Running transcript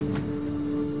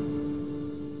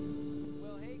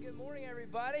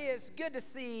It's good to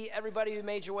see everybody who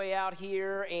made your way out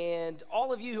here, and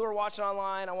all of you who are watching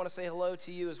online. I want to say hello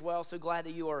to you as well. So glad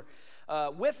that you are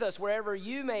with us wherever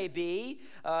you may be,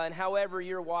 and however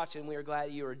you're watching. We are glad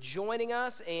that you are joining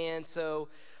us. And so,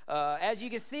 as you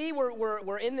can see,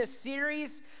 we're in this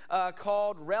series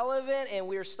called Relevant, and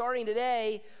we are starting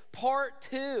today part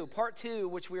two,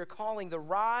 which we are calling The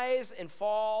Rise and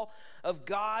Fall of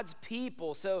God's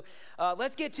People. So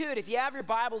let's get to it. If you have your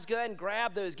Bibles, go ahead and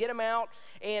grab those, get them out,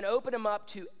 and open them up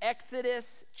to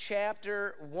Exodus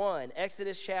chapter 1.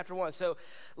 Exodus chapter 1. So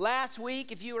last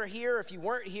week, if you were here, if you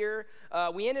weren't here,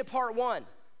 we ended part 1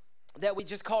 that we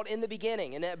just called In the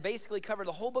Beginning, and that basically covered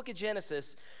the whole book of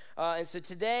Genesis. And so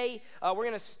today, we're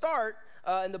going to start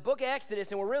in the book of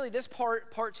Exodus, and we're really, this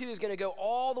part 2 is going to go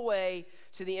all the way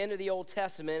to the end of the Old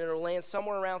Testament, and it'll land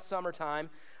somewhere around summertime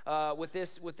with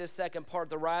this second part,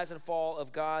 the rise and fall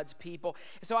of God's people.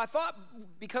 So I thought,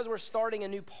 because we're starting a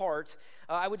new part,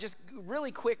 I would just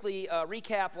really quickly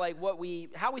recap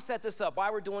how we set this up,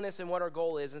 why we're doing this, and what our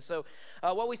goal is. And so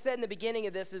what we said in the beginning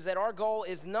of this is that our goal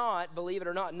is not, believe it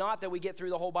or not that we get through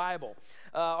the whole Bible.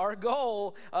 Our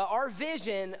goal, our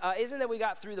vision isn't that we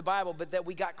got through the Bible, but that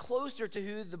we got closer to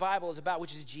who the Bible is about,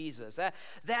 which is Jesus.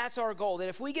 That's our goal. That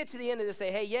if we get to the end of this,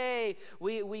 say, hey, yay,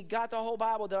 we got the whole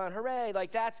Bible done, hooray,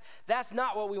 like that's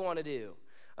not what we want to do.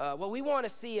 What we want to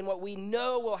see and what we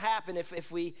know will happen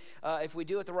if we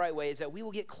do it the right way is that we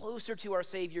will get closer to our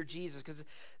Savior Jesus, because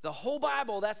the whole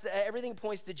Bible, everything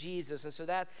points to Jesus, and so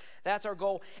that's our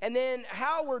goal. And then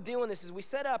how we're doing this is we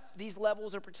set up these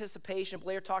levels of participation.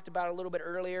 Blair talked about it a little bit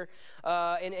earlier,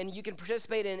 and you can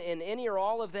participate in any or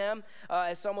all of them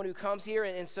as someone who comes here.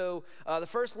 And so the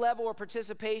first level of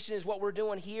participation is what we're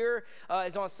doing here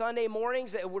is on Sunday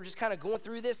mornings. We're just kind of going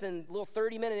through this in little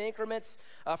 30-minute increments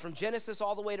from Genesis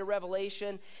all the way to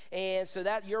Revelation, and so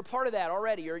that you're a part of that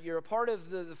already. You're a part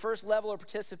of the first level of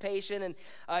participation, and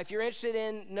if you're interested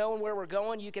in knowing where we're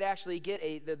going, you could actually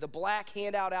get the black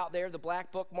handout out there. The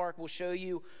black bookmark will show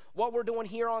you what we're doing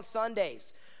here on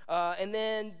Sundays. And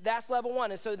then that's level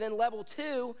 1. And so then level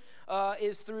 2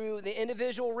 is through the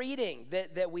individual reading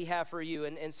that we have for you.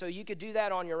 And so you could do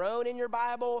that on your own in your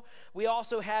Bible. We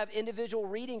also have individual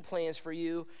reading plans for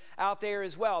you out there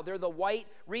as well. They're the white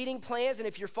reading plans. And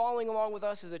if you're following along with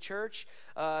us as a church,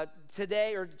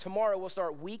 today or tomorrow we'll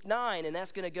start week 9. And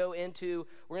that's going to go into,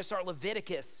 we're going to start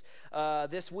Leviticus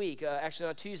this week. Actually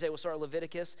on Tuesday we'll start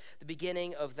Leviticus, the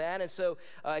beginning of that. And so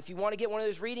if you want to get one of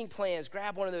those reading plans,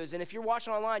 grab one of those. And if you're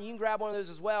watching online, you can grab one of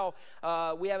those as well.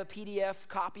 We have a PDF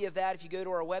copy of that. If you go to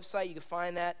our website, you can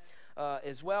find that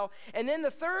as well. And then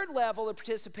the third level of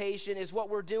participation is what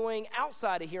we're doing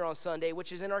outside of here on Sunday,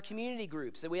 which is in our community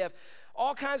groups. So we have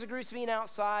all kinds of groups being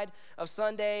outside of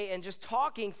Sunday and just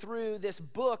talking through this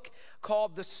book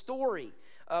called The Story.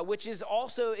 Which is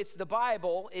also, it's the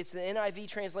Bible. It's the NIV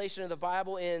translation of the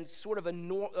Bible in sort of a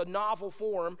novel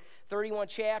form, 31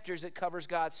 chapters that covers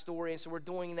God's story. And so we're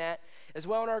doing that as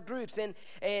well in our groups. And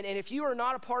if you are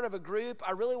not a part of a group,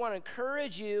 I really want to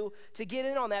encourage you to get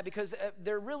in on that, because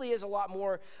there really is a lot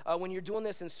more when you're doing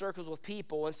this in circles with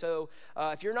people. And so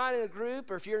if you're not in a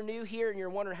group, or if you're new here and you're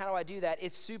wondering how do I do that,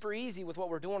 it's super easy with what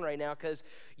we're doing right now, because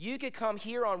you could come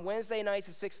here on Wednesday nights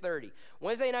at 6:30.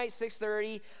 Wednesday night,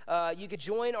 6:30, you could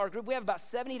join our group. We have about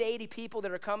 70 to 80 people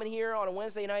that are coming here on a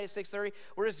Wednesday night at 6:30.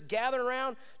 We're just gathering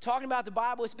around, talking about the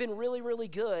Bible. It's been really, really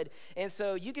good. And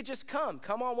so you could just come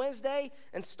on Wednesday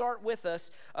and start with us.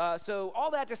 So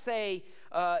all that to say,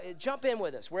 jump in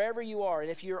with us wherever you are. And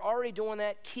if you're already doing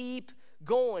that, keep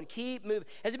going, keep moving.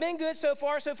 Has it been good so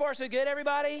far? So far, so good,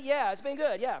 everybody? Yeah, it's been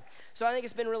good, yeah. So I think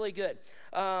it's been really good.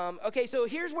 Okay, so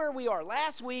here's where we are.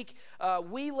 Last week,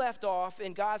 we left off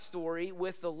in God's story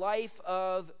with the life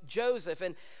of Joseph.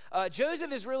 And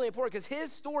Joseph is really important because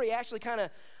his story actually kind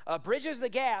of bridges the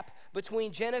gap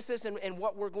between Genesis and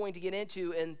what we're going to get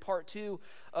into in part 2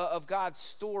 of God's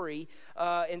story.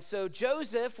 And so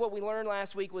Joseph, what we learned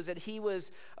last week was that he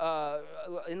was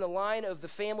in the line of the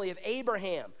family of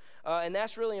Abraham. And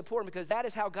that's really important because that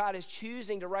is how God is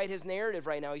choosing to write his narrative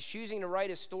right now. He's choosing to write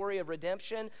a story of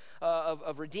redemption,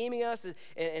 of redeeming us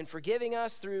and forgiving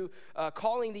us through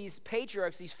calling these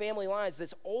patriarchs, these family lines,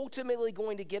 that's ultimately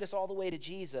going to get us all the way to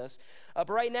Jesus. But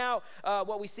right now,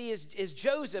 what we see is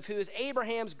Joseph, who is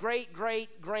Abraham's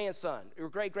great-great-grandson, or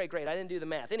great-great-great, I didn't do the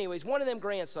math. Anyways, one of them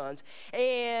grandsons,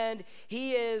 and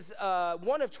he is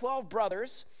one of 12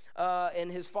 brothers.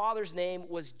 And his father's name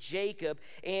was Jacob.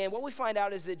 And what we find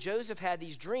out is that Joseph had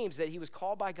these dreams, that he was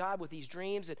called by God with these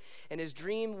dreams. And his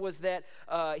dream was that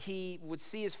he would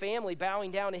see his family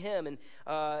bowing down to him. And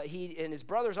his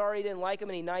brothers already didn't like him.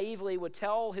 And he naively would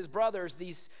tell his brothers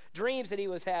these dreams that he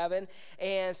was having.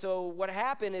 And so what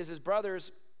happened is his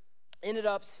brothers ended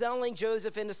up selling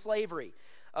Joseph into slavery.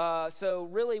 So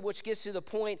really, which gets to the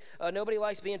point, nobody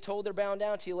likes being told they're bound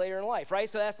down to you later in life, right?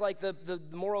 So that's like the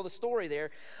moral of the story there.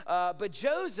 But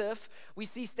Joseph, we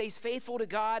see, stays faithful to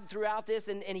God throughout this,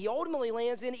 and he ultimately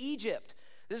lands in Egypt.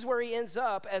 This is where he ends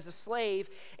up as a slave.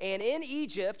 And in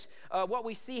Egypt, what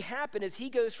we see happen is he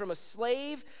goes from a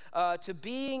slave to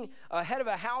being head of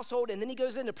a household, and then he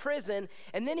goes into prison,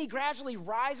 and then he gradually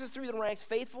rises through the ranks,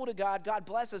 faithful to God. God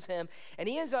blesses him, and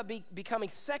he ends up becoming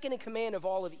second in command of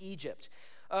all of Egypt.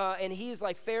 And he's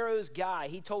like Pharaoh's guy.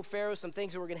 He told Pharaoh some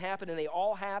things that were going to happen, and they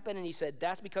all happened. And he said,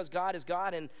 that's because God is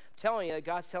God, and I'm telling you,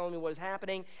 God's telling me what is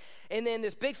happening. And then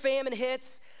this big famine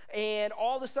hits, and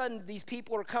all of a sudden, these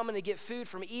people are coming to get food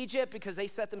from Egypt because they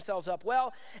set themselves up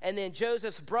well. And then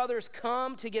Joseph's brothers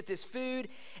come to get this food.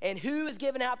 And who is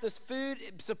giving out this food?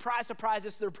 Surprise, surprise,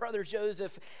 it's their brother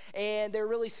Joseph. And they're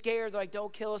really scared. They're like,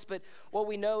 don't kill us. But what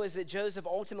we know is that Joseph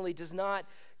ultimately does not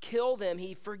kill them.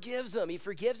 He forgives them. He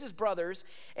forgives his brothers.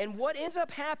 And what ends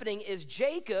up happening is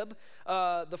Jacob,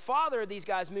 the father of these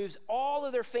guys, moves all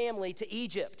of their family to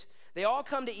Egypt. They all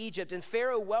come to Egypt, and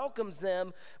Pharaoh welcomes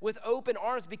them with open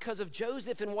arms because of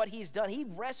Joseph and what he's done. He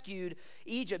rescued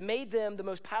Egypt, made them the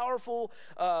most powerful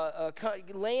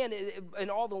land in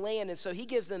all the land. And so he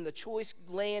gives them the choice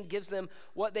land, gives them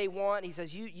what they want. He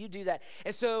says, you do that.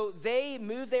 And so they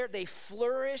move there. They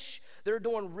flourish. They're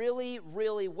doing really,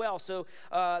 really well. So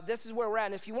this is where we're at.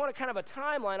 And if you want kind of a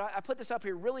timeline, I put this up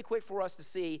here really quick for us to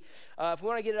see. If we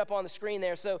want to get it up on the screen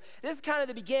there. So this is kind of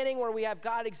the beginning where we have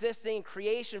God existing,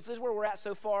 creation. This is where we're at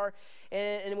so far.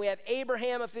 And we have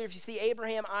Abraham up there. If you see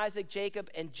Abraham, Isaac, Jacob,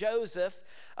 and Joseph.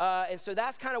 And so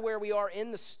that's kind of where we are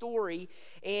in the story.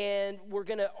 And we're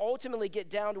going to ultimately get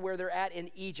down to where they're at in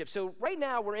Egypt. So right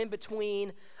now we're in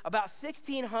between about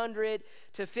 1600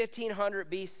 to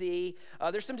 1500 BC.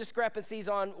 There's some discrepancies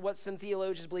on what some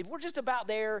theologians believe. We're just about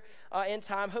there in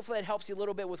time. Hopefully that helps you a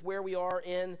little bit with where we are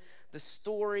in the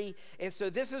story. And so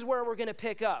this is where we're going to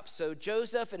pick up. So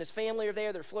Joseph and his family are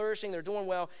there. They're flourishing. They're doing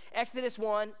well. Exodus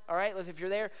 1, all right, if you're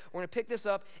there, we're going to pick this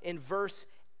up in verse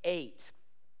 8.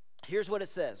 Here's what it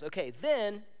says. Okay,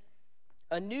 then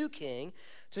a new king,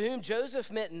 to whom Joseph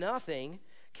meant nothing,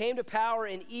 came to power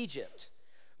in Egypt.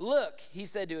 Look, he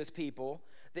said to his people,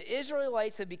 the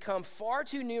Israelites have become far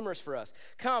too numerous for us.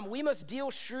 Come, we must deal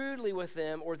shrewdly with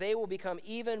them, or they will become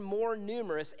even more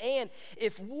numerous. And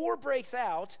if war breaks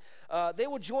out, they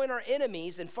will join our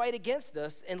enemies and fight against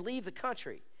us and leave the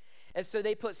country. And so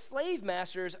they put slave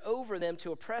masters over them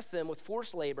to oppress them with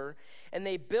forced labor, and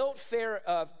they built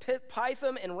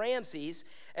Pithom and Ramses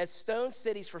as stone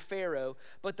cities for Pharaoh.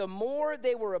 But the more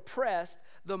they were oppressed,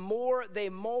 the more they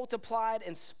multiplied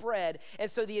and spread.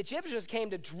 And so the Egyptians came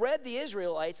to dread the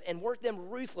Israelites and worked them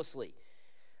ruthlessly.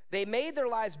 They made their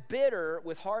lives bitter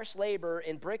with harsh labor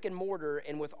in brick and mortar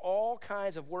and with all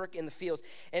kinds of work in the fields.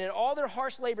 And in all their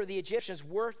harsh labor, the Egyptians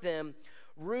worked them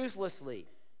ruthlessly.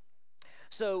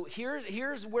 So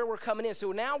here's where we're coming in.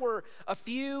 So now we're a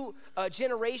few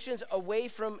generations away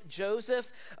from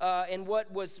Joseph, and what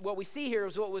we see here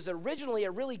is what was originally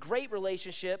a really great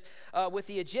relationship with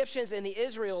the Egyptians and the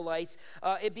Israelites.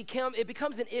 It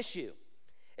becomes an issue.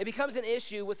 It becomes an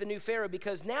issue with the new Pharaoh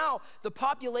because now the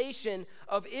population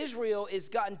of Israel is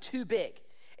gotten too big.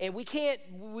 And we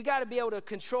got to be able to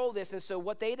control this. And so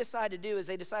what they decide to do is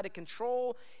they decide to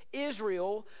control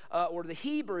Israel or the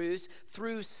Hebrews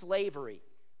through slavery.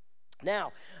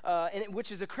 Now,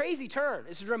 which is a crazy turn.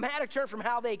 It's a dramatic turn from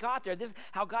how they got there. This is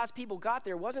how God's people got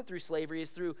there. It wasn't through slavery. It's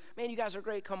through, man, you guys are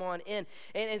great. Come on in.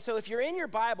 And so if you're in your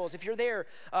Bibles, if you're there,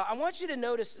 I want you to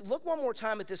notice, look one more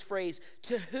time at this phrase,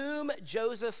 to whom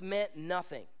Joseph meant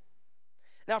nothing.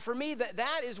 Now, for me,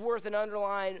 that is worth an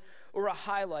underline or a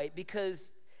highlight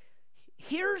because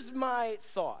here's my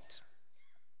thought.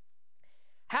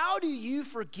 How do you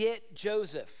forget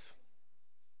Joseph?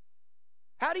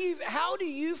 How do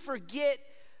you forget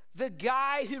the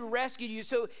guy who rescued you?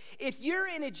 So if you're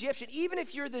an Egyptian, even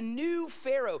if you're the new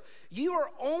Pharaoh, you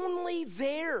are only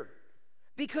there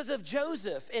because of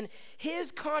Joseph and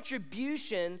his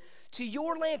contribution to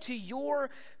your land, to your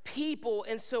people.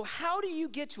 And so how do you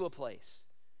get to a place?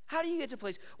 How do you get to a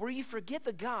place where you forget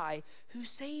the guy who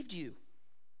saved you?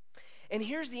 And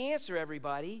here's the answer,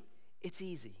 everybody. It's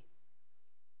easy.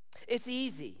 It's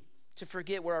easy to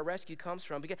forget where our rescue comes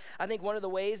from. Because I think one of the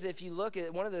ways, if you look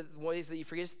at one of the ways that you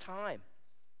forget is time.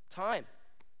 Time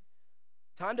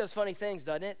does funny things,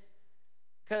 doesn't it?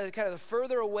 Kind of the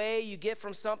further away you get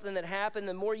from something that happened,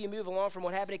 the more you move along from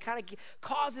what happened, it kind of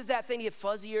causes that thing to get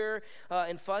fuzzier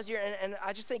and fuzzier. And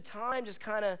I just think time just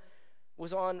kind of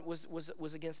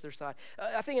was against their side.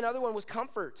 I think another one was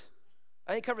comfort.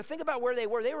 I think think about where they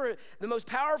were. They were the most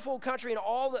powerful country in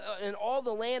all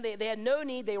the land. They had no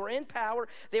need. They were in power.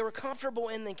 They were comfortable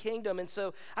in the kingdom. And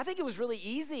so I think it was really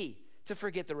easy to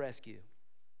forget the rescue.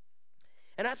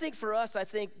 And I think for us,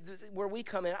 where we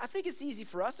come in, I think it's easy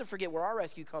for us to forget where our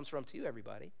rescue comes from too,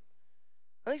 everybody.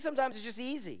 I think sometimes it's just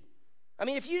easy. I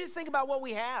mean, if you just think about what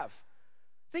we have,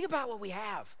 think about what we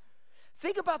have.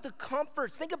 Think about the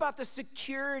comforts. Think about the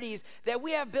securities that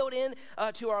we have built in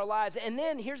to our lives. And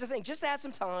then here's the thing, just add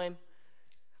some time.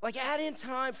 Like add in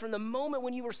time from the moment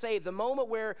when you were saved, the moment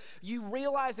where you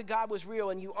realized that God was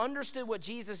real and you understood what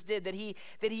Jesus did, that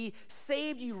he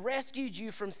saved you, rescued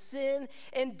you from sin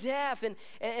and death.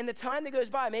 And the time that goes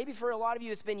by, maybe for a lot of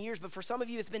you it's been years, but for some of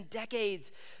you it's been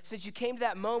decades since you came to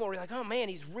that moment where you're like, oh man,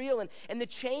 he's real. And the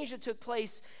change that took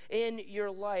place in your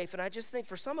life. And I just think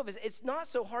for some of us, it's not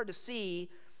so hard to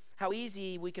see how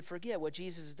easy we could forget what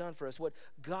Jesus has done for us, what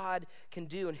God can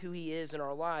do and who he is in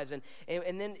our lives. And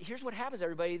then here's what happens,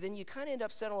 everybody. Then you kind of end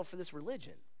up settling for this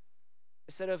religion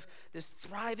instead of this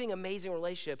thriving, amazing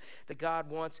relationship that God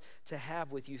wants to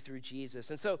have with you through Jesus.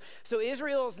 And so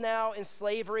Israel is now in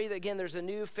slavery. Again, there's a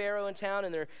new Pharaoh in town,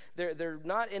 and they're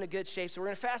not in a good shape. So we're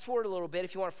going to fast forward a little bit.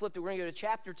 If you want to flip it, we're going to go to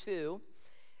chapter 2,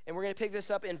 and we're going to pick this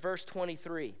up in verse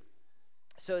 23.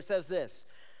 So it says this.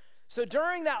 So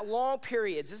during that long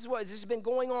period, this has been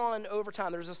going on over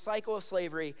time. There's a cycle of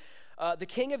slavery. The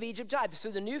king of Egypt died,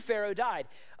 so the new Pharaoh died.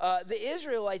 The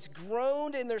Israelites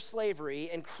groaned in their slavery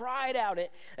and cried out,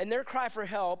 and their cry for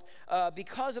help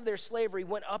because of their slavery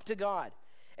went up to God.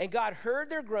 And God heard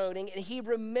their groaning, and he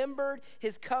remembered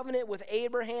his covenant with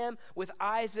Abraham, with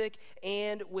Isaac,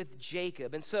 and with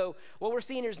Jacob. And so what we're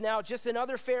seeing here is now just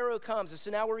another Pharaoh comes. And so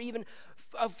now we're even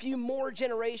a few more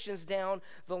generations down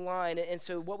the line. And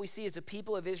so what we see is the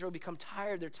people of Israel become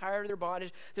tired. They're tired of their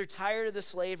bondage. They're tired of the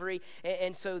slavery.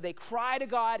 And so they cry to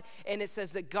God, and it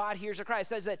says that God hears their cry. It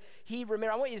says that he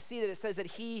remembers. I want you to see that it says that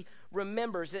he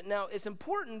remembers it. Now, it's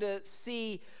important to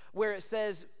see where it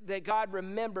says that God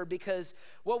remembered, because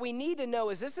what we need to know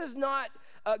is this is not,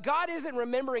 God isn't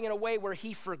remembering in a way where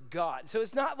he forgot. So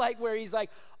it's not like where he's like,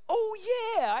 oh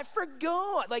yeah, I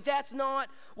forgot. Like that's not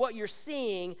what you're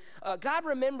seeing. God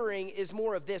remembering is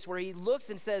more of this, where he looks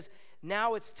and says,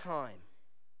 now it's time.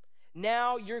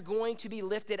 Now you're going to be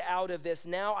lifted out of this.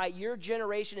 Now your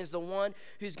generation is the one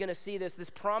who's going to see this. This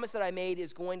promise that I made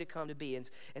is going to come to be. And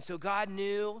so God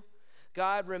knew,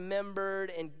 God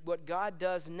remembered, and what God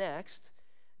does next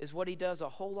is what he does a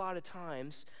whole lot of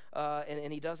times,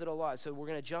 and he does it a lot. So we're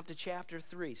going to jump to chapter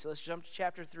 3. So let's jump to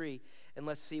chapter 3, and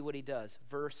let's see what he does.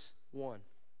 Verse 1. It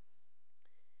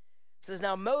says,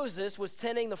 now Moses was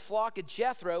tending the flock of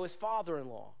Jethro, his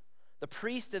father-in-law, the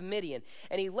priest of Midian.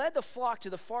 And he led the flock to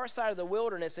the far side of the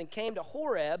wilderness and came to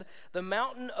Horeb, the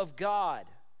mountain of God.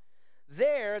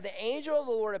 There, the angel of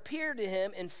the Lord appeared to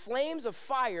him in flames of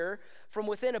fire from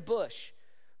within a bush.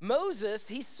 Moses,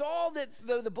 he saw that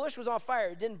though the bush was on fire,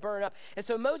 it didn't burn up. And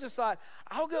so Moses thought,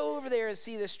 I'll go over there and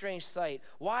see this strange sight,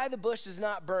 why the bush does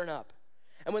not burn up.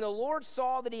 And when the Lord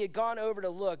saw that he had gone over to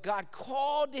look, God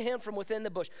called to him from within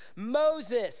the bush,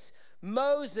 Moses,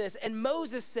 Moses. And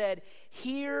Moses said,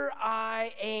 here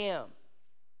I am.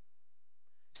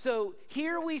 So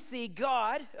here we see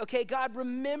God, God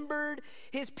remembered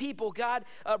his people. God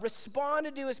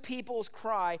responded to his people's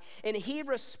cry, and he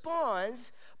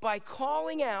responds by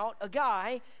calling out a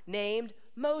guy named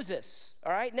Moses.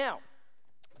 All right, now,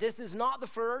 this is not the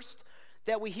first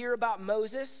that we hear about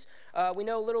Moses. We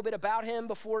know a little bit about him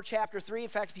before chapter 3. In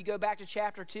fact, if you go back to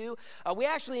chapter 2, we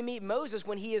actually meet Moses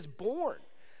when he is born.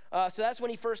 So that's when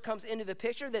he first comes into the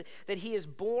picture, that he is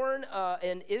born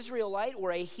an Israelite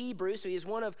or a Hebrew, so he is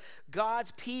one of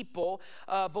God's people.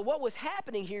 But what was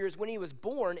happening here is when he was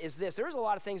born is this. There's a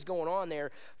lot of things going on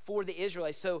there for the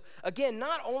Israelites. So again,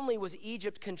 not only was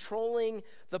Egypt controlling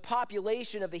the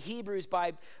population of the Hebrews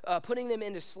by putting them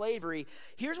into slavery,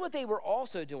 here's what they were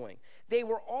also doing. They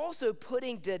were also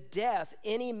putting to death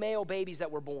any male babies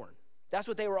that were born. That's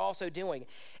what they were also doing.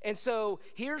 And so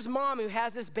here's mom who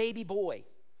has this baby boy,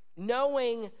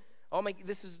 knowing, oh my,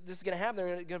 this is going to happen.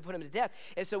 They're going to put him to death.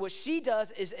 And so what she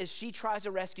does is she tries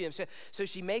to rescue him. So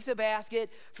she makes a basket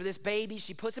for this baby.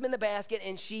 She puts him in the basket,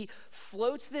 and she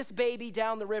floats this baby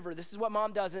down the river. This is what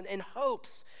mom does in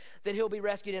hopes that he'll be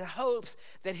rescued, in hopes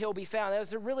that he'll be found. That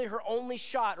was really her only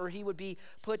shot, or he would be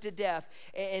put to death.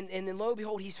 And then lo and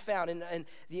behold, he's found. And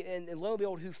lo and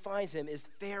behold, who finds him is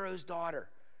Pharaoh's daughter.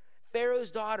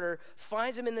 Pharaoh's daughter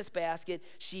finds him in this basket.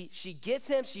 She gets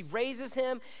him, she raises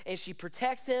him, and she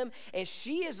protects him. And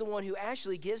she is the one who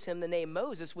actually gives him the name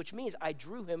Moses, which means I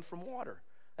drew him from water.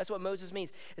 That's what Moses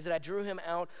means, is that I drew him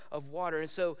out of water. And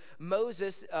so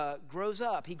Moses grows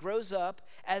up. He grows up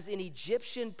as an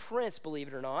Egyptian prince, believe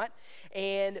it or not.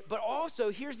 But also,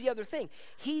 here's the other thing.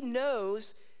 He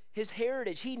knows his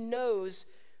heritage. He knows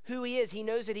who he is. He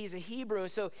knows that he's a Hebrew. And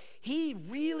so he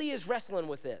really is wrestling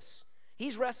with this.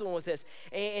 He's wrestling with this.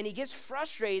 And he gets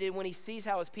frustrated when he sees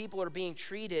how his people are being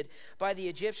treated by the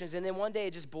Egyptians. And then one day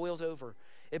it just boils over.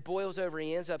 It boils over.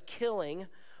 He ends up killing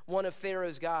one of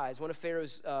Pharaoh's guys, one of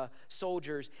Pharaoh's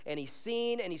soldiers, and he's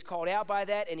seen and he's called out by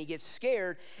that, and he gets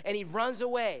scared and he runs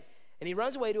away. And he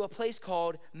runs away to a place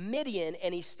called Midian,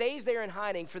 and he stays there in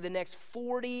hiding for the next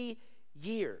 40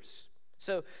 years.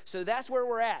 So that's where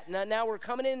we're at. Now we're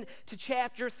coming into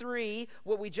chapter 3,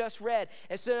 what we just read.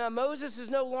 And so now Moses is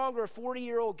no longer a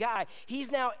 40-year-old guy.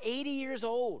 He's now 80 years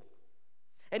old,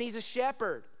 and he's a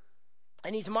shepherd.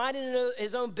 And he's minding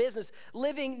his own business,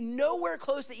 living nowhere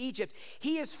close to Egypt.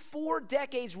 He is 4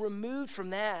 decades removed from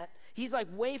that. He's like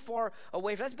way far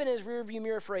away. That's been in his rearview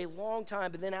mirror for a long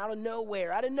time. But then out of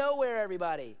nowhere,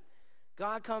 everybody,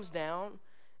 God comes down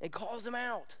and calls him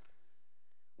out.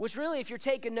 Which really, if you're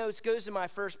taking notes, goes to my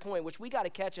first point, which we got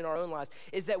to catch in our own lives,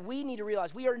 is that we need to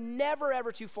realize we are never,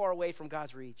 ever too far away from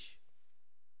God's reach.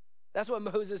 That's what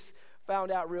Moses found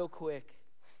out real quick.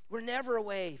 We're never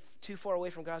too far away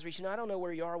from God's reach. I don't know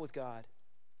where you are with God.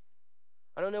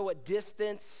 I don't know what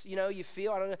distance, you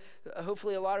feel. I don't know.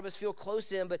 Hopefully a lot of us feel close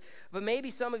to him, but maybe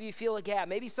some of you feel a gap.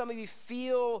 Maybe some of you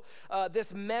feel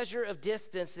this measure of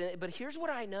distance. But here's what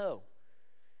I know.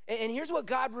 And here's what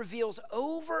God reveals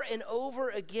over and over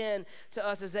again to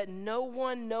us, is that no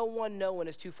one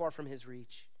is too far from his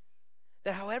reach.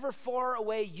 That however far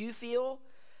away you feel,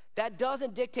 that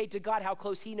doesn't dictate to God how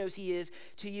close he knows he is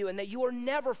to you, and that you are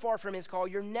never far from his call.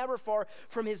 You're never far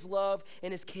from his love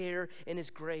and his care and his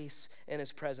grace and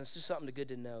his presence. Just something good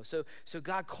to know. So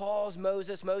God calls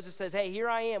Moses. Moses says, hey, here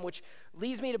I am, which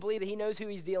leads me to believe that he knows who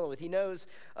he's dealing with. He knows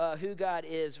who God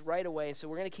is right away. And so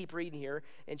we're going to keep reading here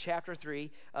in chapter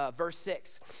 3, verse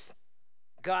 6.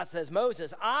 God says,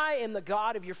 Moses, I am the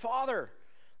God of your father,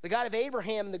 the God of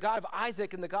Abraham, the God of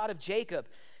Isaac, and the God of Jacob.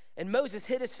 And Moses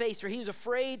hid his face, for he was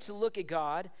afraid to look at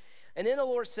God. And then the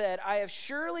Lord said, I have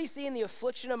surely seen the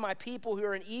affliction of my people who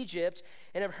are in Egypt,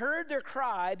 and have heard their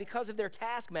cry because of their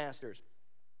taskmasters.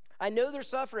 I know their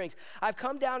sufferings. I've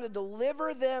come down to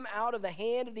deliver them out of the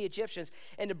hand of the Egyptians,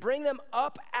 and to bring them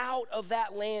up out of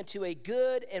that land to a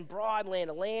good and broad land,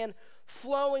 a land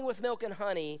flowing with milk and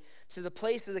honey, to the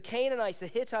place of the Canaanites, the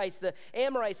Hittites, the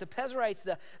Amorites, the Perizzites,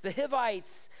 the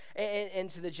Hivites, and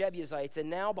to the Jebusites. And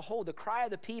now, behold, the cry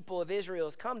of the people of Israel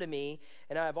has come to me,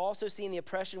 and I have also seen the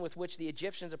oppression with which the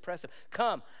Egyptians oppress them.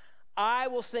 Come, I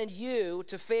will send you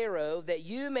to Pharaoh, that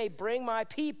you may bring my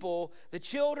people, the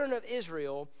children of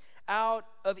Israel, out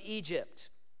of Egypt.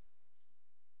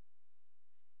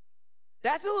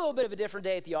 That's a little bit of a different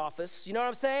day at the office. You know what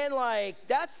I'm saying? Like,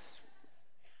 that's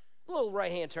a little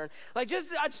right-hand turn.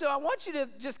 So I want you to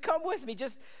just come with me.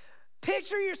 Just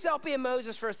picture yourself being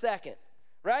Moses for a second,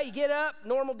 right? You get up,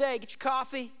 normal day, get your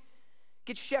coffee,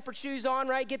 get your shepherd shoes on,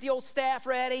 right? Get the old staff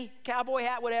ready, cowboy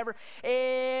hat, whatever.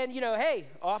 And, hey,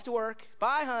 off to work.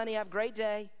 Bye, honey. Have a great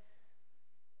day.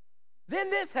 Then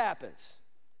this happens.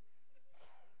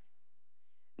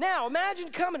 Now, imagine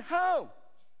coming home,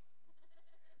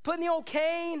 putting the old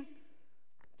cane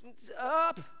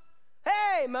up.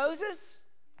 Hey, Moses,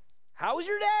 how was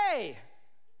your day?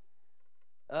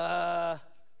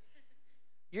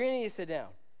 You're gonna need to sit down.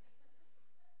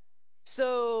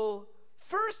 So,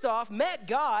 first off, met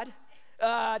God,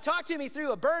 talked to me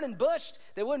through a burning bush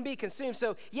that wouldn't be consumed.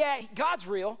 So, yeah, God's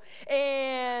real.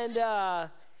 And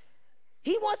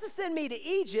he wants to send me to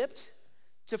Egypt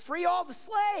to free all the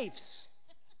slaves.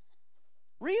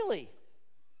 Really?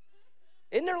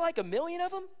 Isn't there like 1 million of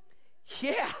them?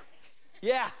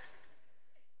 Yeah.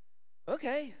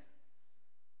 Okay.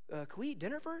 Can we eat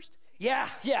dinner first? Yeah,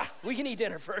 we can eat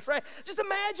dinner first, right? Just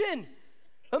imagine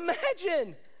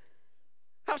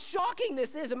how shocking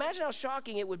this is. Imagine how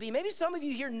shocking it would be. Maybe some of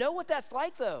you here know what that's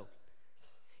like, though.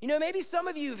 Maybe some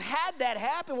of you have had that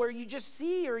happen where you just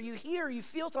see or you hear or you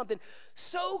feel something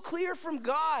so clear from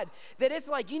God that it's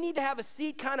like you need to have a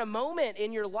seat kind of moment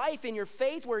in your life, in your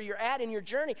faith, where you're at in your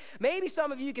journey. Maybe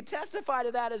some of you could testify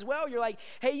to that as well. You're like,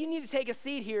 hey, you need to take a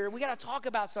seat here. We got to talk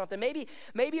about something. Maybe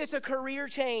it's a career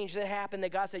change that happened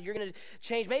that God said you're going to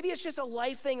change. Maybe it's just a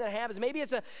life thing that happens. Maybe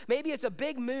it's a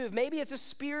big move. Maybe it's a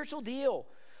spiritual deal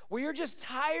where you're just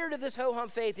tired of this ho-hum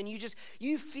faith and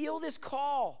you feel this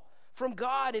call from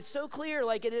God. It's so clear,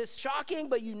 like it is shocking,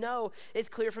 but it's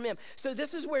clear from him. So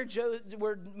this is where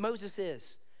Moses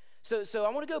is. So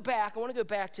I want to go back. I want to go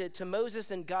back to Moses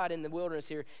and God in the wilderness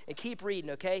here and keep reading,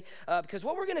 okay? Because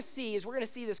what we're going to see is we're going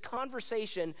to see this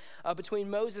conversation between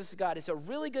Moses and God. It's a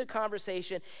really good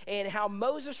conversation, and how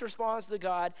Moses responds to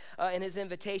God and his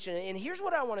invitation. And here's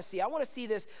what I want to see. I want to see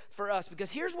this for us, because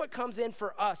here's what comes in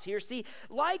for us here. See,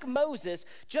 like Moses,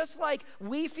 just like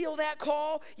we feel that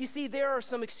call, you see, there are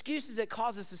some excuses that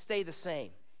cause us to stay the same.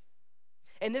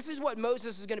 And this is what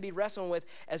Moses is going to be wrestling with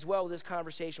as well with this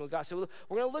conversation with God. So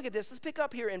we're going to look at this. Let's pick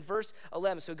up here in verse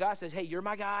 11. So God says, hey, you're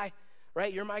my guy,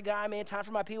 right? You're my guy, man. Time for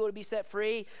my people to be set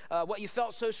free. What you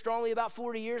felt so strongly about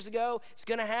 40 years ago, it's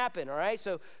going to happen, all right?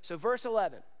 So verse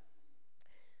 11.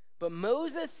 But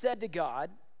Moses said to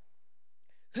God,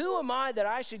 who am I that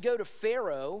I should go to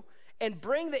Pharaoh and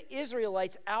bring the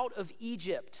Israelites out of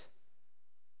Egypt?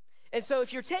 And so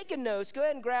if you're taking notes, go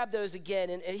ahead and grab those again.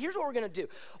 And here's what we're going to do.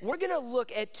 We're going to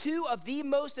look at two of the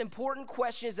most important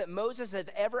questions that Moses has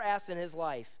ever asked in his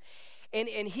life. And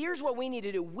here's what we need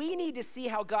to do. We need to see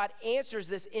how God answers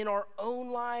this in our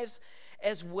own lives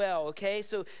as well, okay?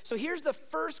 So here's the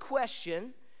first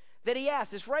question that he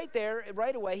asks. It's right there,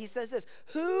 right away. He says this,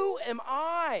 who am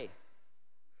I?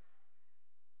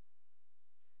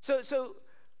 So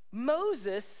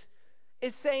Moses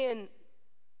is saying,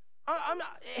 I'm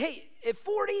not, hey, at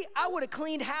 40, I would have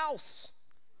cleaned house.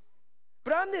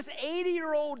 But I'm this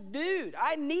 80-year-old dude.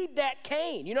 I need that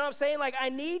cane. You know what I'm saying? Like, I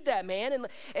need that, man.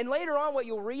 And later on, what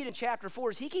you'll read in chapter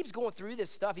 4 is he keeps going through this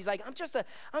stuff. He's like, I'm just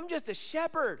a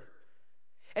shepherd.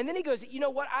 And then he goes, you know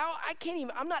what? I can't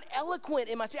even, I'm not eloquent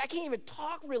in my speech. I can't even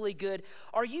talk really good.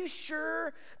 Are you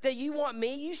sure that you want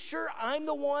me? You sure I'm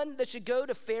the one that should go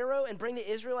to Pharaoh and bring the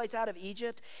Israelites out of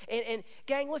Egypt? And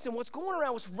gang, listen, what's going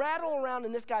around, what's rattling around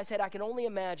in this guy's head, I can only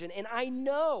imagine. And I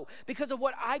know because of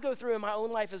what I go through in my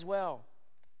own life as well.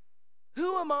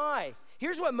 Who am I?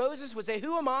 Here's what Moses would say.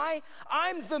 Who am I?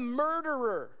 I'm the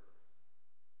murderer.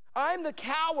 I'm the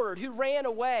coward who ran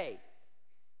away.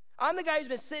 I'm the guy who's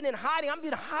been sitting and hiding. I've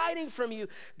been hiding from you,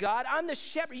 God. I'm the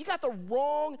shepherd. You got the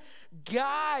wrong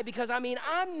guy, because, I mean,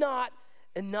 I'm not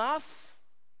enough.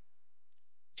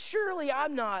 Surely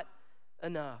I'm not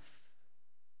enough.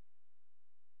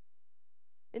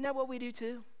 Isn't that what we do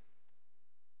too?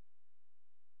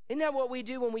 Isn't that what we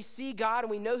do when we see God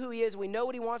and we know who he is, we know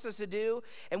what he wants us to do,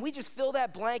 and we just fill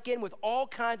that blank in with all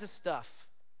kinds of stuff?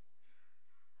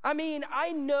 I mean,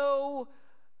 I know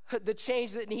the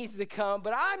change that needs to come,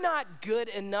 but I'm not good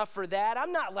enough for that.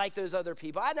 I'm not like those other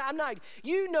people. I'm not,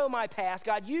 you know my past,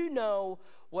 God. You know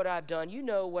what I've done. You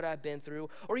know what I've been through.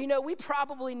 Or, you know, we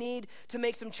probably need to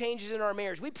make some changes in our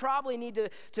marriage. We probably need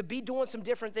to be doing some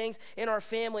different things in our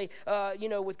family,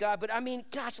 with God. But I mean,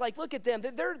 gosh, like, look at them.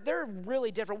 They're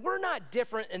really different. We're not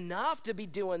different enough to be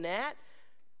doing that.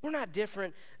 We're not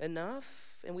different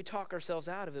enough. And we talk ourselves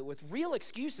out of it with real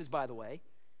excuses, by the way.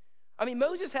 I mean,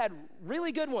 Moses had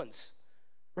really good ones,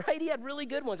 right? He had really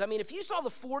good ones. I mean, if you saw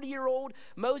the 40-year-old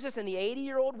Moses and the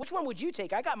 80-year-old, which one would you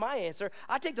take? I got my answer.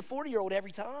 I take the 40-year-old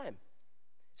every time.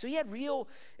 So he had real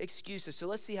excuses. So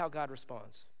let's see how God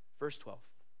responds. Verse 12.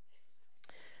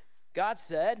 God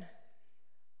said,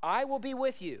 I will be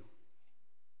with you.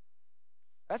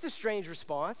 That's a strange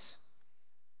response.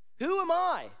 Who am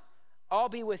I? I'll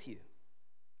be with you.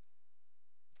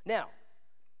 Now,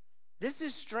 this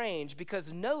is strange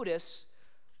because notice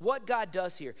what God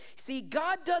does here. See,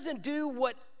 God doesn't do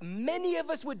what many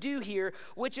of us would do here,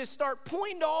 which is start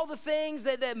pointing to all the things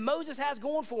that Moses has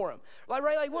going for him. Like,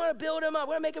 right? Like, we want to build him up.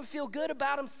 We want to make him feel good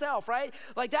about himself, right?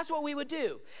 Like, that's what we would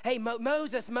do. Hey,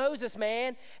 Moses,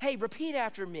 man. Hey, repeat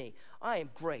after me. I am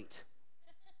great.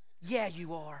 Yeah,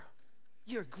 you are.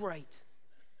 You're great.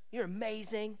 You're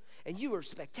amazing. And you are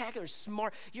spectacular,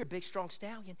 smart. You're a big, strong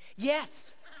stallion.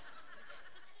 Yes.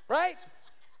 Right?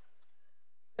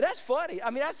 That's funny. I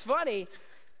mean, that's funny,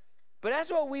 but that's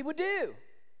what we would do.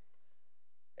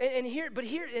 And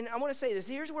I want to say this.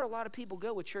 Here's where a lot of people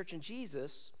go with church and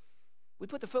Jesus. We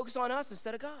put the focus on us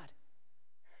instead of God.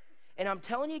 And I'm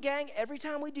telling you, gang, every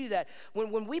time we do that,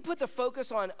 when we put the focus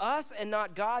on us and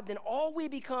not God, then all we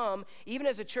become, even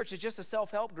as a church, is just a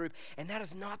self-help group. And that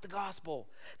is not the gospel.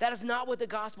 That is not what the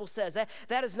gospel says.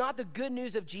 That is not the good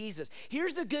news of Jesus.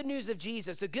 Here's the good news of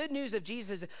Jesus. The good news of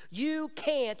Jesus is you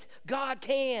can't, God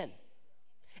can.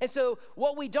 And so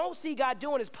what we don't see God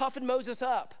doing is puffing Moses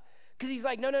up. Because he's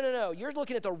like, no. You're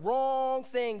looking at the wrong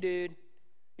thing, dude.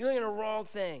 You're looking at the wrong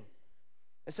thing.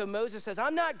 And so Moses says,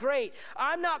 I'm not great.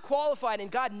 I'm not qualified. And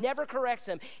God never corrects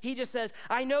him. He just says,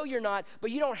 I know you're not,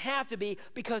 but you don't have to be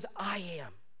because I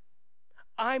am.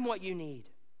 I'm what you need.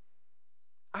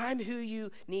 I'm who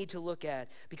you need to look at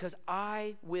because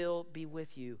I will be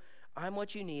with you. I'm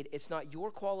what you need. It's not your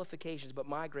qualifications, but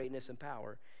my greatness and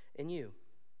power in you.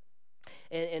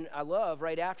 And I love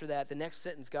right after that, the next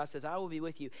sentence, God says, I will be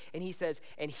with you. And he says,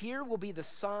 and here will be the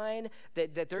sign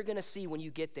that they're going to see when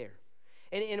you get there.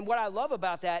 And what I love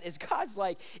about that is God's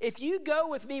like, if you go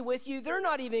with me with you, they're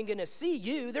not even going to see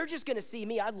you. They're just going to see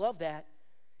me. I love that.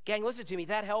 Gang, listen to me.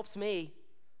 That helps me.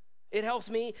 It helps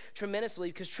me tremendously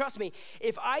because trust me,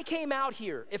 if I came out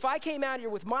here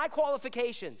with my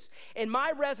qualifications and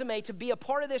my resume to be a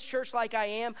part of this church like I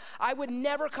am, I would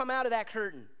never come out of that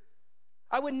curtain.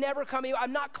 I would never come here.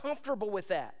 I'm not comfortable with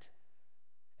that.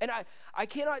 And I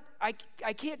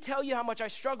can't tell you how much I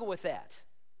struggle with that.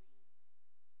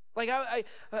 Like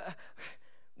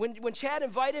when Chad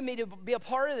invited me to be a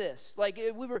part of this, like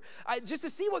just to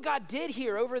see what God did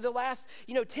here over the last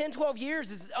 10, 12 years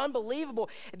is unbelievable.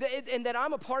 And that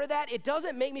I'm a part of that, it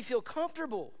doesn't make me feel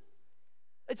comfortable.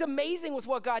 It's amazing with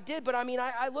what God did, but I mean,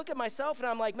 I look at myself and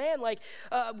I'm like, man, like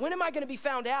when am I going to be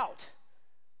found out?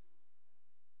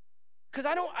 Because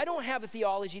I don't have a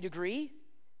theology degree.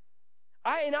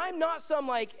 I'm not some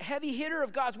like heavy hitter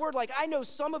of God's word. Like I know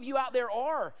some of you out there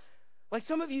are. Like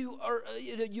some of you are,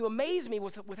 you amaze me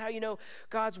with how you know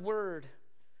God's word.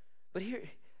 But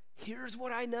here's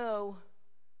what I know.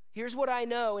 Here's what I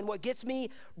know, and what gets me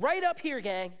right up here,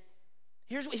 gang.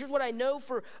 Here's what I know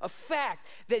for a fact,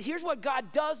 that here's what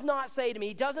God does not say to me.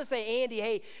 He doesn't say, Andy,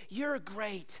 hey, you're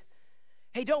great.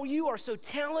 Hey, you are so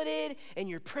talented, and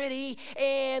you're pretty,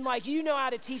 and like you know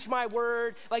how to teach my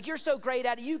word. Like you're so great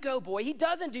at it. You go, boy. He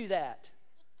doesn't do that.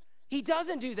 He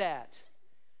doesn't do that.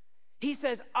 He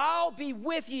says, I'll be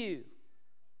with you.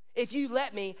 If you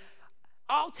let me,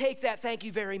 I'll take that thank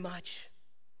you very much.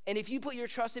 And if you put your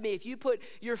trust in me, if you put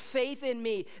your faith in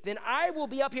me, then I will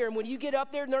be up here. And when you get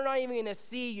up there, they're not even going to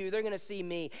see you. They're going to see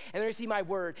me. And they're going to see my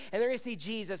word. And they're going to see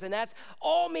Jesus. And that's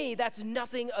all me. That's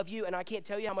nothing of you. And I can't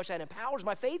tell you how much that empowers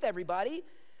my faith, everybody.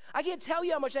 I can't tell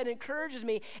you how much that encourages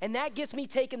me, and that gets me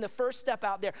taking the first step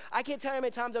out there. I can't tell you how many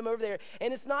times I'm over there,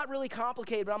 and it's not really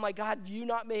complicated, but I'm like, God, you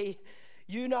not me.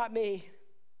 You, not me,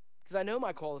 because I know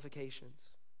my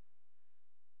qualifications.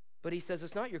 But he says,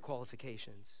 it's not your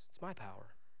qualifications, it's my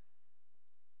power.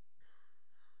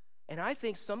 And I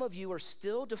think some of you are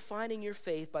still defining your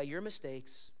faith by your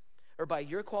mistakes or by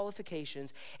your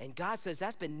qualifications, and God says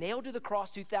that's been nailed to the cross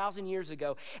 2,000 years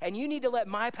ago, and you need to let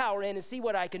my power in and see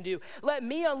what I can do. Let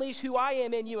me unleash who I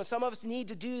am in you, and some of us need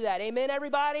to do that. Amen,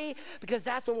 everybody? Because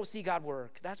that's when we'll see God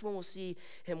work. That's when we'll see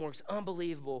him work. It's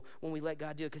unbelievable when we let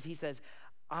God do it, because he says,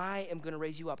 I am going to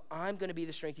raise you up. I'm going to be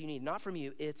the strength you need. Not from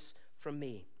you, it's from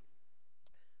me.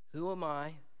 Who am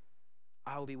I?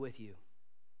 I will be with you.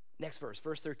 Next verse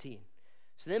 13.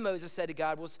 So then Moses said to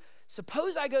God, well,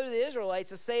 suppose I go to the Israelites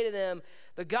and say to them,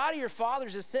 the God of your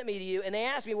fathers has sent me to you. And they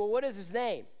ask me, well, what is his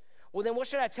name? Well, then what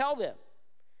should I tell them?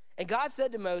 And God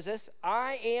said to Moses,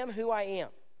 I am who I am.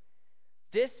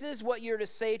 This is what you're to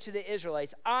say to the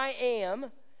Israelites. I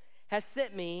am has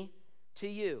sent me to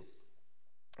you.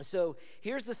 So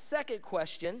here's the second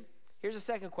question. Here's the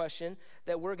second question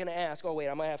that we're going to ask. Oh, wait,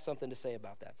 I might have something to say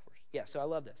about that first. Yeah, so I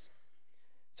love this.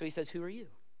 So he says, who are you?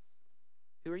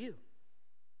 Who are you?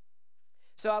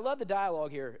 So I love the dialogue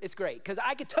here. It's great, because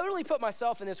I could totally put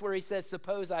myself in this where he says,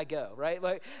 suppose I go, right?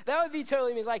 Like, that would be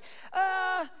totally me. Like,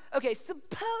 okay,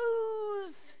 suppose.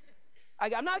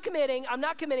 I'm not committing,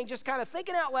 just kind of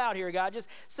thinking out loud here, God. Just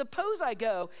suppose I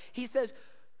go. He says,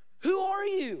 who are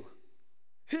you?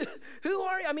 Who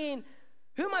are you? I mean,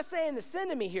 who am I saying to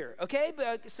send to me here? Okay,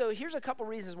 so here's a couple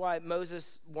reasons why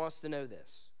Moses wants to know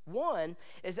this. One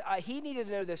is he needed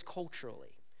to know this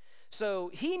culturally.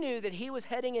 So he knew that he was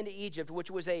heading into Egypt,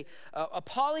 which was a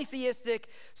polytheistic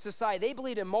society. They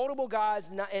believed in multiple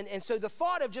gods, and so the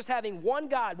thought of just having one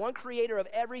God, one creator of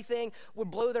everything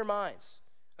would blow their minds,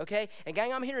 okay? And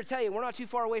gang, I'm here to tell you, we're not too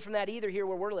far away from that either here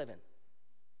where we're living.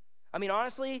 I mean,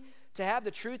 honestly, to have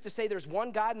the truth to say there's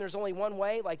one God and there's only one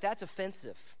way, like that's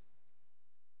offensive.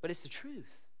 But it's the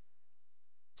truth.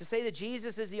 To say that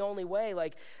Jesus is the only way,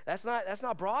 like that's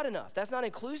not broad enough. That's not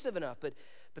inclusive enough. But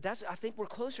that's, I think we're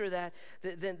closer to that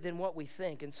than what we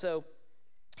think. And so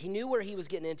he knew where he was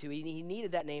getting into. He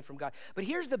needed that name from God. But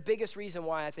here's the biggest reason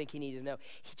why I think he needed to know.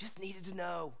 He just needed to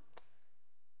know.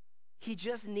 He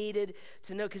just needed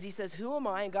to know, because he says, who am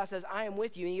I? And God says, I am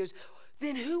with you. And he goes,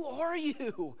 then who are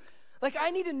you? Like,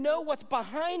 I need to know what's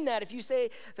behind that if you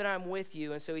say that I'm with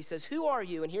you. And so he says, who are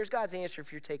you? And here's God's answer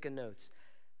if you're taking notes.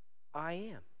 I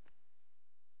am.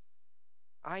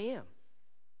 I am.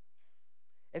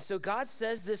 And so God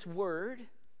says this word,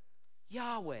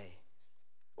 Yahweh,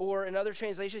 or in other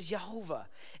translations, Jehovah.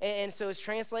 And so it's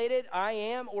translated, I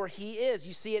am, or he is.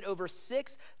 You see it over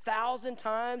 6,000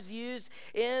 times used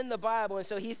in the Bible. And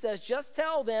so he says, just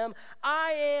tell them,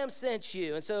 I am sent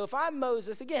you. And so if I'm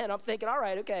Moses, again, I'm thinking, all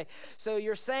right, okay. So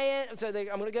you're saying, I'm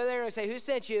going to go there and say, who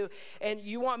sent you? And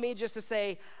you want me just to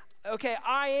say, okay,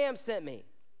 I am sent me.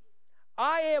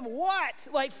 I am what?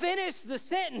 Like, finish the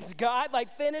sentence, God.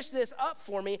 Like, finish this up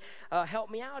for me.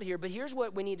 Help me out here. But here's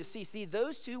what we need to see. See,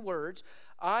 those two words,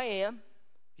 I am,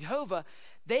 Jehovah,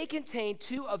 they contain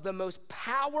two of the most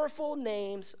powerful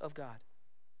names of God.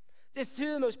 It's two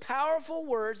of the most powerful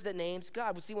words that names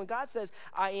God. Well, see, when God says,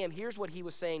 I am, here's what he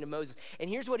was saying to Moses. And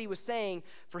here's what he was saying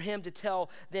for him to tell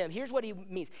them. Here's what he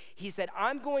means. He said,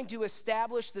 I'm going to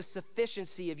establish the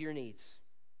sufficiency of your needs.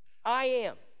 I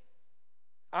am.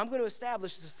 I'm going to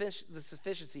establish the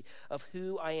sufficiency of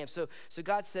who I am. So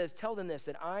God says, tell them this,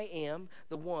 that I am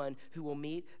the one who will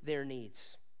meet their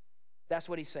needs. That's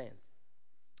what he's saying.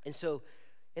 And so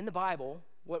in the Bible,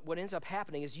 what ends up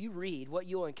happening is you read what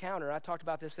you'll encounter. I talked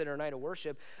about this at our night of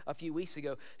worship a few weeks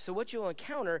ago. So what you'll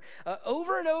encounter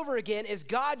over and over again is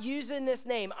God using this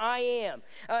name, I am.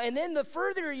 And then the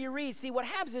further you read, see what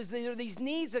happens is there are these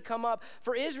needs that come up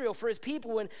for Israel, for his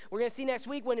people. And we're going to see next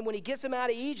week when he gets them out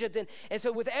of Egypt. And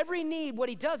so with every need, what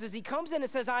he does is he comes in and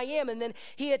says, I am. And then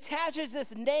he attaches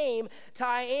this name to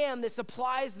I am that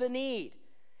supplies the need.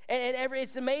 And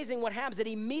it's amazing what happens, that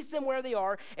he meets them where they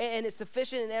are, and it's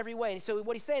sufficient in every way. And so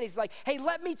what he's saying, he's like, hey,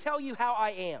 let me tell you how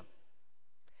I am.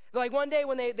 Like one day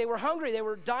when they were hungry, they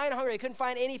were dying hungry, they couldn't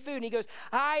find any food, and he goes,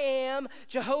 I am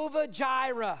Jehovah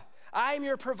Jireh. I am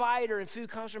your provider, and food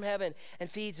comes from heaven and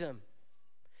feeds them.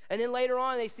 And then later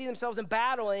on, they see themselves in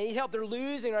battle and they need help. They're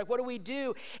losing. Like, what do we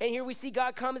do? And here we see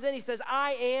God comes in. He says,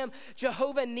 I am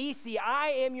Jehovah Nisi. I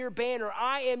am your banner.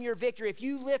 I am your victory. If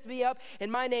you lift me up in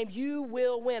my name, you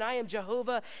will win. I am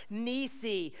Jehovah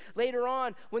Nisi. Later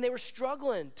on, when they were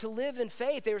struggling to live in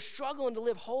faith, they were struggling to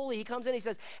live holy, he comes in. He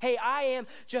says, hey, I am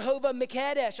Jehovah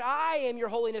Mekadesh. I am your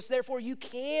holiness. Therefore, you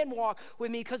can walk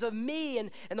with me because of me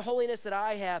and the holiness that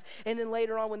I have. And then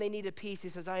later on, when they needed peace, he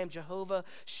says, I am Jehovah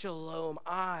Shalom.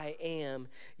 I am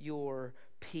your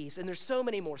peace. And there's so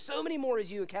many more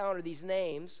as you encounter these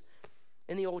names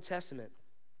in the Old Testament.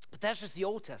 But that's just the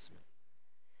Old Testament.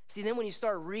 See, then when you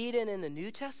start reading in the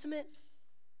New Testament,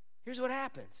 here's what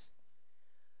happens.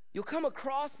 You'll come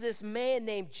across this man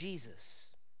named Jesus.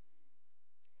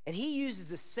 And he uses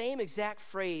the same exact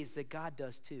phrase that God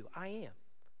does too. I am.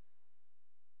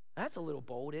 That's a little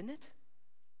bold, isn't it?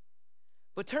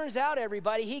 But turns out,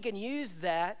 everybody, he can use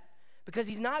that because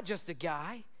he's not just a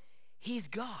guy. He's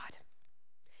God.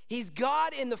 He's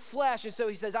God in the flesh. And so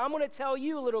he says, I'm going to tell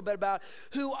you a little bit about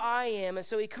who I am. And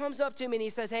so he comes up to me and he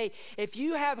says, hey, if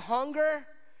you have hunger,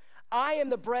 I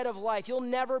am the bread of life. You'll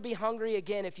never be hungry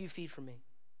again if you feed from me.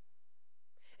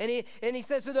 And he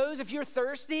says to those, if you're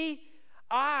thirsty,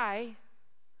 I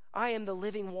am the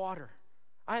living water.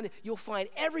 You'll find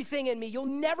everything in me. You'll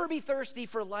never be thirsty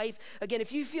for life again.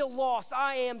 If you feel lost,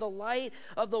 I am the light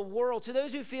of the world. To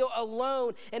those who feel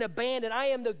alone and abandoned, I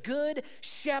am the good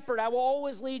shepherd. I will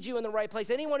always lead you in the right place.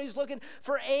 Anyone who's looking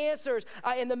for answers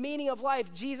in the meaning of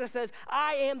life, Jesus says,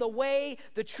 I am the way,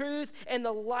 the truth, and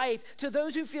the life. To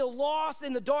those who feel lost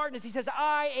in the darkness, he says,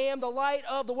 I am the light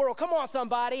of the world. Come on,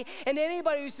 somebody. And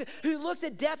anybody who looks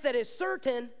at death that is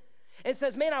certain and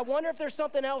says, man, I wonder if there's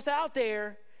something else out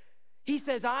there, he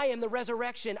says, I am the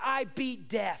resurrection. I beat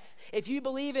death. If you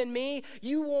believe in me,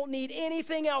 you won't need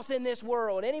anything else in this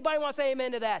world. Anybody want to say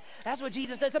amen to that? That's what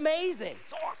Jesus does. Amazing.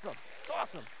 It's awesome. It's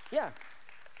awesome. Yeah.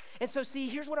 And so, see,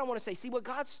 here's what I want to say. See, what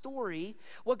God's story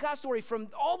from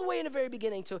all the way in the very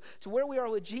beginning to where we are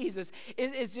with Jesus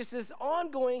is just this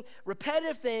ongoing,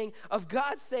 repetitive thing of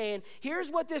God saying,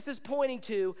 here's what this is pointing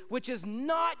to, which is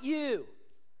not you.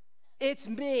 It's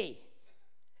me.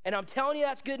 And I'm telling you,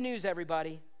 that's good news,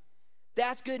 everybody.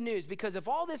 That's good news, because if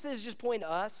all this is just pointing to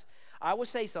us, I will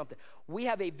say something. We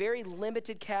have a very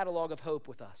limited catalog of hope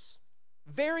with us.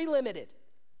 Very limited.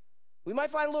 We might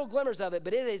find little glimmers of it,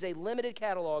 but it is a limited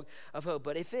catalog of hope.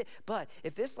 But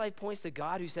if this life points to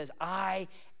God who says, I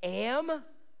am,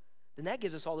 then that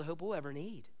gives us all the hope we'll ever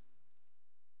need.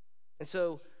 And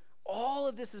so all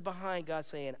of this is behind God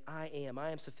saying, I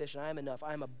am sufficient, I am enough,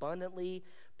 I am abundantly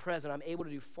present, I'm able to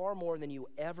do far more than you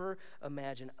ever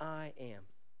imagine. I am.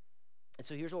 And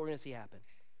so here's what we're going to see happen.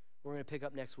 We're going to pick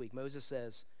up next week. Moses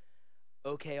says,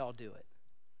 okay, I'll do it.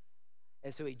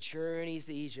 And so he journeys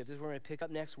to Egypt. This is what we're going to pick up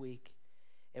next week.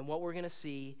 And what we're going to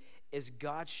see is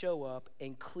God show up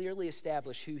and clearly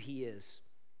establish who he is.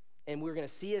 And we're going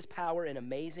to see his power in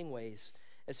amazing ways.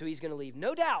 And so he's going to leave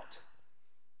no doubt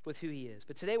with who he is.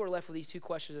 But today we're left with these two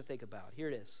questions to think about. Here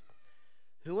it is.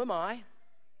 who am I?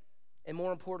 And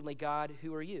more importantly, God,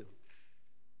 who are you?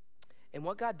 And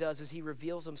what God does is he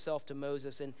reveals himself to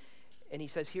Moses, and he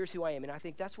says, here's who I am. And I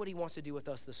think that's what he wants to do with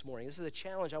us this morning. This is a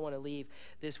challenge. I want to leave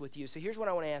this with you. So here's what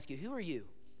I want to ask you. Who are you?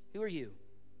 Who are you?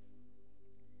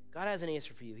 God has an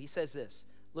answer for you. He says this,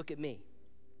 look at me.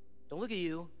 Don't look at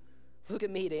you. Look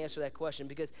at me to answer that question,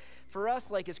 because for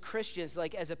us, like as Christians,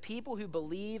 like as a people who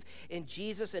believe in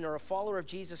Jesus and are a follower of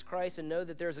Jesus Christ and know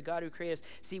that there's a God who created us,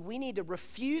 see, we need to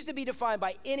refuse to be defined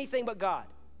by anything but God.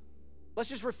 Let's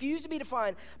just refuse to be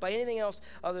defined by anything else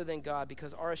other than God,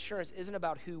 because our assurance isn't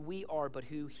about who we are, but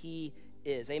who he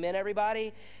is. Amen,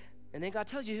 everybody? And then God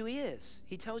tells you who he is.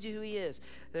 He tells you who he is.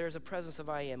 There is a presence of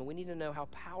I am, and we need to know how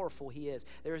powerful he is.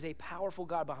 There is a powerful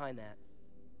God behind that.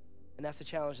 And that's the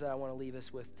challenge that I want to leave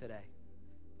us with today.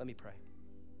 Let me pray.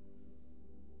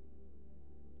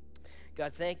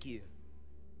 God, thank you.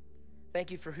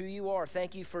 Thank you for who you are.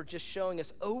 Thank you for just showing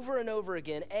us over and over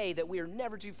again, that we are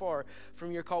never too far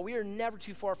from your call. We are never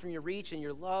too far from your reach and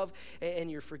your love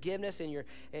and your forgiveness and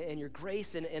your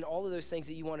grace and all of those things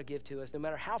that you want to give to us. No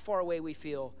matter how far away we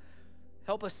feel,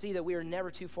 help us see that we are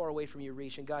never too far away from your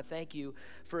reach. And God, thank you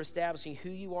for establishing who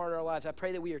you are in our lives. I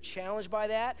pray that we are challenged by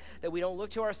that we don't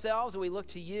look to ourselves, that we look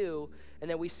to you, and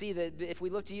that we see that if we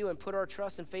look to you and put our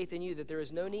trust and faith in you, that there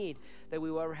is no need that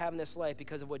we will ever have in this life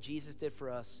because of what Jesus did for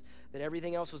us, that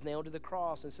everything else was nailed to the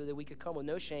cross, and so that we could come with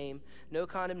no shame, no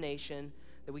condemnation,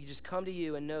 that we could just come to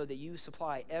you and know that you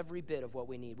supply every bit of what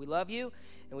we need. We love you,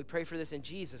 and we pray for this in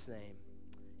Jesus' name.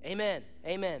 Amen.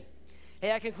 Amen. Hey,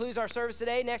 that concludes our service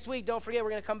today. Next week, don't forget, we're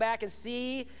going to come back and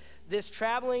see this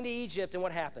traveling to Egypt and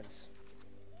what happens.